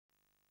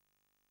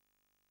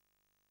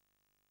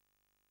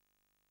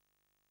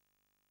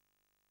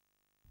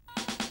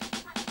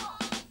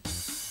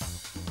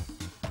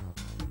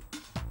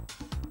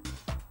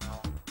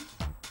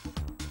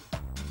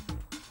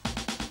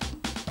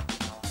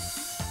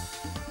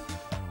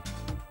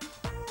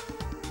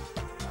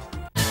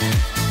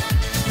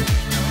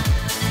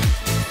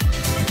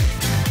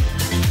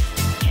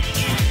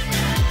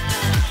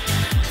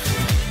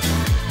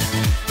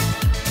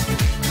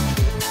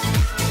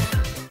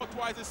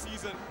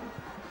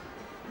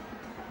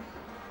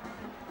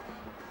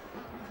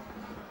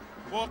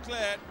Ball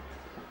cleared.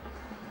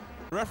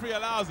 Referee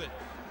allows it.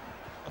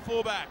 A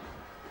fullback.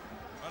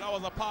 But that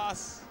was a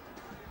pass.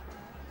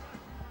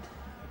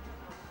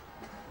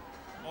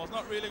 Well, it's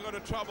not really going to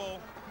trouble.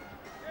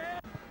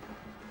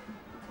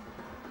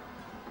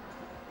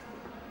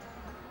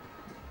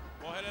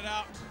 Ball headed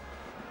out.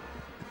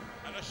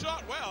 And a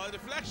shot, well, a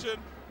deflection.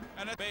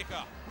 And a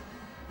Baker.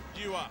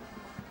 Dua.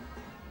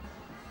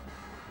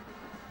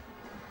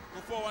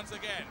 Kuffour once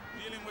again,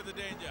 dealing with the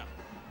danger.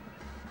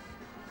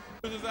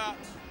 Loses out.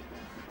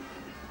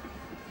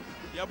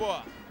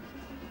 Yaboa.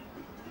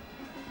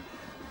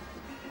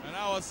 And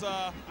that was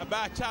a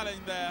bad challenge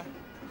there.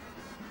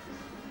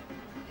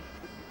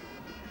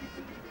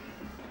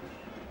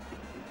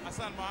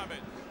 Hassan Mohammed.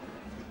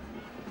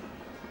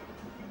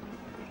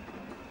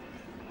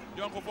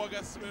 John Kuffour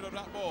gets rid of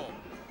that ball.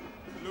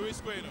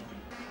 Luis Queno.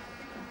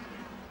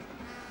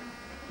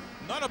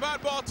 Not a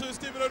bad ball to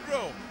Stephen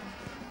Odro.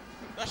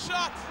 The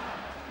shot.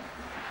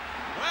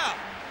 Well,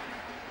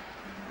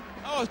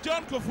 that was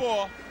John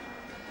Kuffour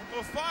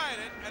who fired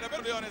it and a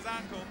bit on his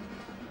ankle.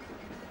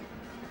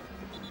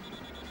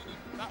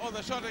 That was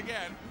a shot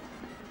again.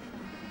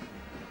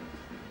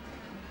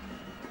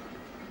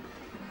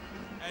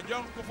 And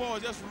John Kuffour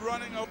was just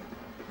running up.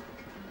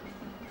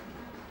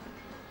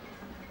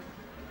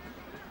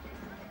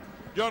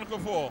 John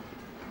Kuffour.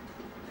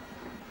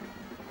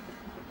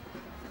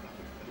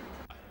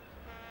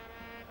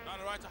 Down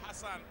the right to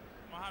Hassan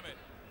Mohammed.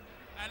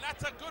 And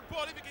that's a good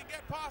ball if he can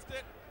get past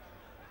it.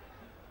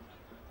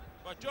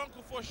 But John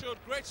Kuffour showed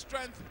great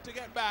strength to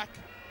get back.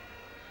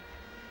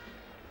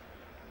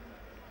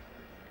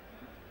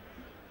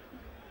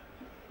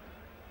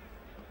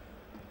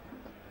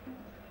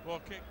 Ball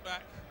kicked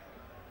back.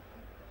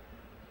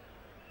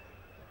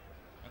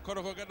 And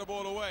Kotoko get the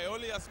ball away.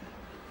 Only a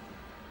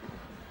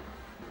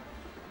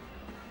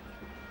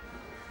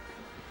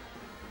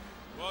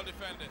well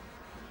defended.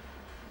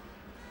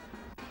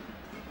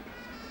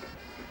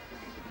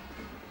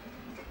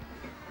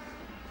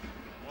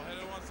 Ball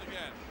headed once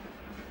again.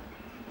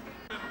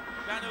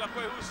 Daniel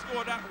Akwe, who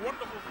scored that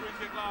wonderful free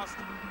kick last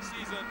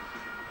season.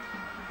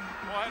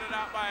 Ball headed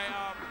out by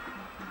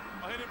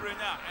Ohini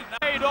Brinya. And now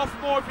paid off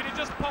more if he'd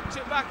just popped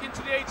it back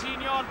into the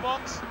 18-yard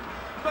box.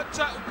 But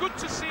good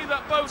to see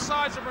that both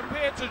sides are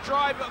prepared to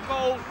drive a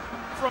goal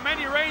from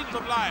any range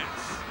of Lions.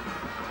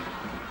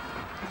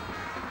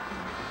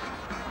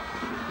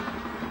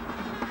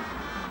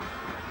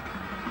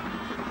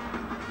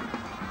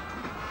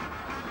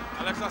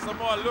 Alexa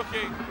Samoa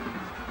looking.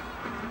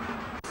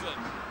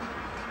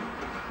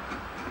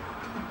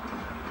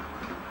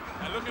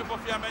 And looking for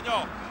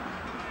Fiamenyo.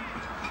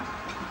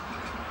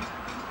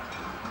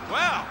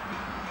 Well,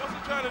 what's he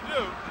trying to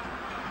do?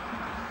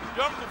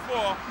 John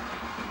Kuffour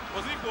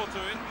was equal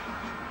to it.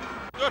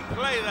 Good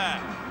play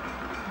there.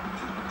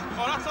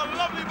 Oh, that's a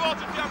lovely ball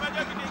to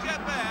Fiamenyo if he can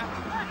get there,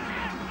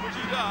 which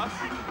he does.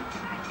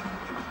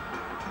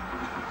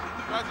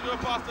 Tries to go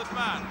past this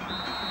man.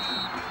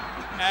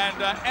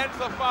 And ends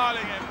up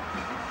fouling him.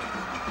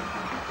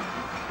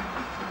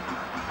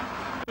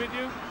 With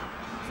you,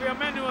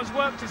 Fiamenyo has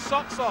worked his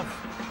socks off.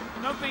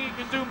 I don't think he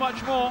can do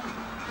much more.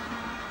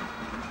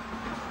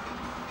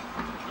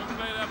 Good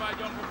play there by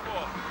John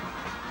Kuffour.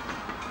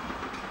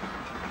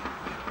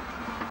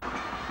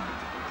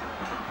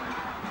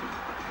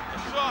 A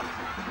shot.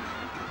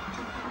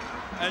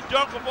 And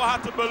John Kuffour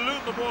had to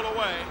balloon the ball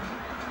away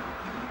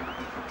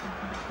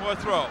for a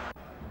throw.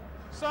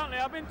 Certainly,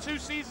 I've been 2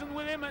 seasons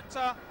with him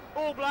at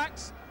All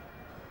Blacks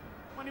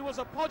when he was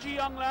a podgy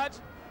young lad.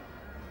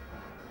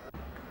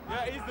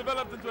 Yeah, he's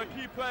developed into a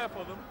key player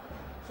for them.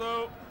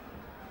 So,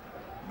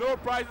 no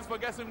prizes for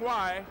guessing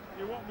why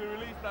he won't be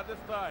released at this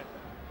time.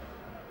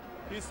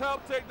 He's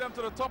helped take them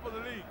to the top of the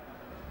league.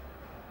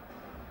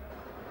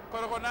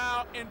 Kotoko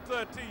now in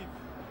 13th.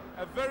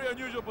 A very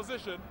unusual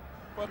position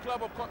for a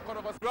club of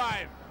Kotoko's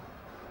drive.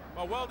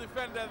 But well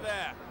defended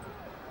there.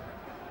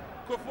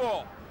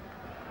 Kuffour.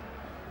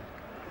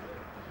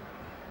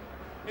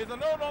 He's a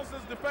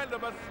no-nonsense defender,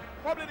 but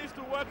probably needs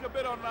to work a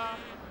bit on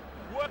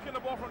working the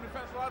ball from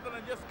defense rather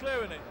than just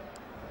clearing it.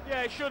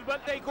 Yeah, he should,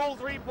 but they call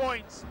 3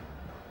 points.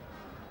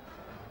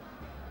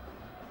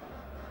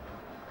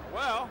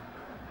 Well,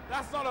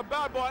 that's not a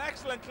bad ball.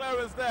 Excellent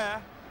clearance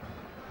there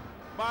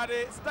by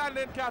the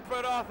stand-in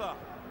Catford Arthur.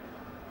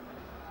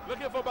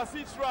 Looking for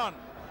Basit's run.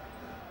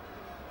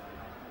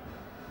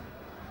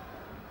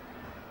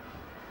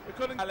 We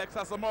couldn't.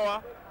 Alexa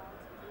Samoa.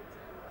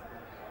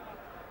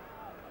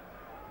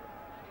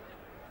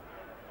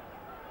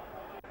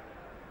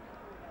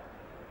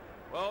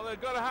 Well, they're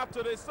going to have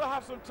to, they still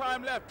have some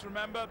time left,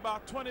 remember,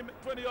 about 20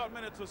 odd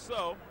minutes or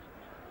so.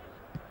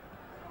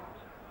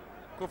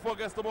 Kuffour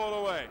gets the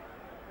ball away.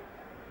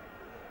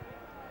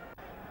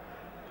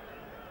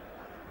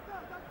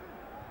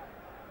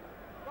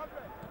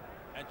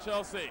 And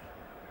Chelsea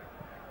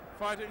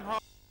fighting hard.